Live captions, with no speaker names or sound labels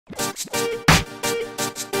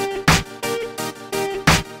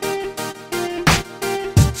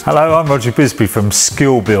Hello, I'm Roger Bisby from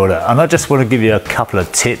Skill Builder, and I just want to give you a couple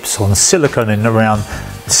of tips on siliconing around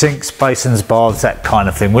sinks, basins, baths, that kind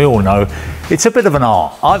of thing. We all know it's a bit of an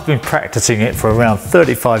art. I've been practicing it for around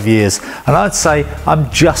 35 years, and I'd say I'm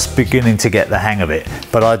just beginning to get the hang of it,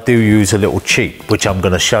 but I do use a little cheat, which I'm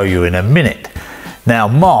going to show you in a minute. Now,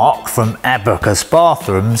 Mark from Abacus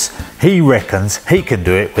Bathrooms, he reckons he can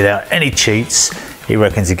do it without any cheats. He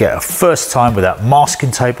reckons he get a first time without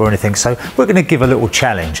masking tape or anything, so we're going to give a little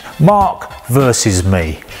challenge. Mark versus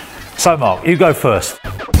me. So Mark, you go first.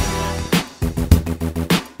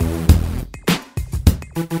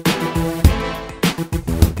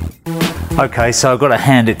 Okay, so I've got to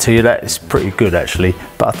hand it to you. That is pretty good actually,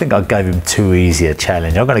 but I think I gave him too easy a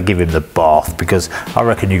challenge. I'm going to give him the bath because I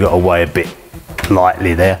reckon you got away a bit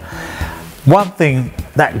lightly there. One thing,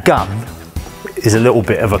 that gun is a little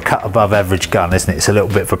bit of a cut above average gun, isn't it? It's a little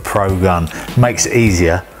bit of a pro gun. Makes it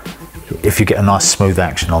easier if you get a nice smooth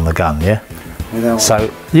action on the gun, yeah?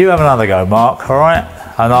 So you have another go, Mark, all right?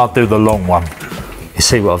 And I'll do the long one. You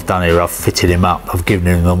see what I've done here? I've fitted him up. I've given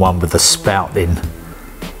him the one with the spout in.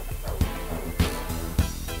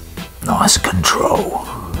 Nice control.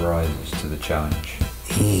 Rises to the challenge.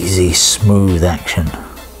 Easy, smooth action.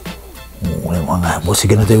 What's he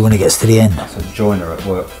going to do when he gets to the end? That's a joiner at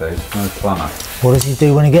work, though, no plumber. What does he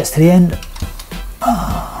do when he gets to the end?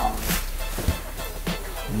 Oh.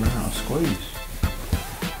 Now squeeze.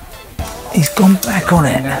 He's gone back on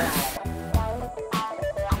it.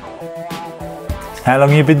 How long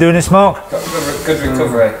have you been doing this, Mark? Good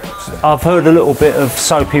recovery. I've heard a little bit of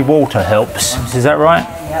soapy water helps. Is that right?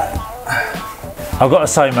 Yeah. I've got to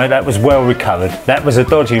say, mate, that was well recovered. That was a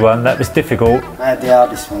dodgy one. That was difficult. I had the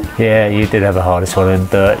hardest one. Yeah, you did have the hardest one,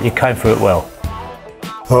 and you came through it well.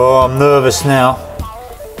 Oh, I'm nervous now.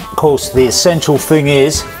 Of course, the essential thing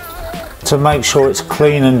is to make sure it's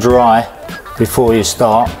clean and dry before you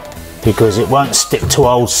start, because it won't stick to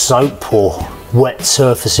old soap or wet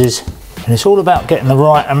surfaces. And it's all about getting the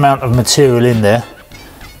right amount of material in there.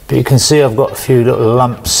 But you can see I've got a few little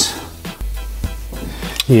lumps.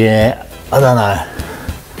 Yeah, I don't know.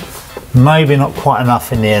 Maybe not quite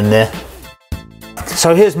enough in the end there.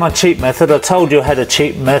 So here's my cheat method. I told you I had a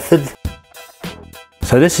cheat method.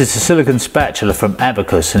 So this is a silicone spatula from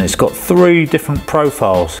Abacus, and it's got 3 different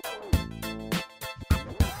profiles.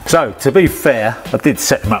 So to be fair, I did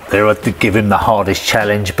set him up there. I did give him the hardest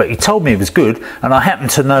challenge, but he told me it was good, and I happen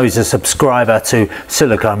to know he's a subscriber to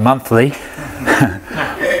Silicone Monthly.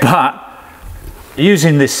 But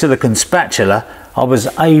using this silicone spatula, I was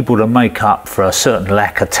able to make up for a certain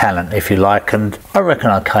lack of talent, if you like, and I reckon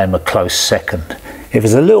I came a close second. If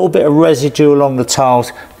there's a little bit of residue along the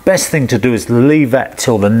tiles, best thing to do is leave that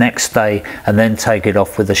till the next day and then take it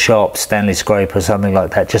off with a sharp Stanley scraper or something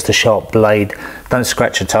like that, just a sharp blade. Don't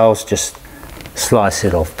scratch the tiles, just slice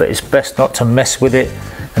it off. But it's best not to mess with it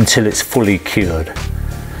until it's fully cured.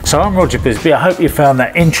 So I'm Roger Bisby. I hope you found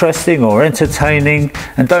that interesting or entertaining,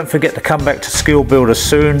 and don't forget to come back to Skill Builder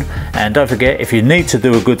soon. And don't forget, if you need to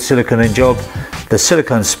do a good siliconing job, the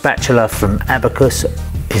silicone spatula from Abacus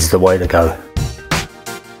is the way to go.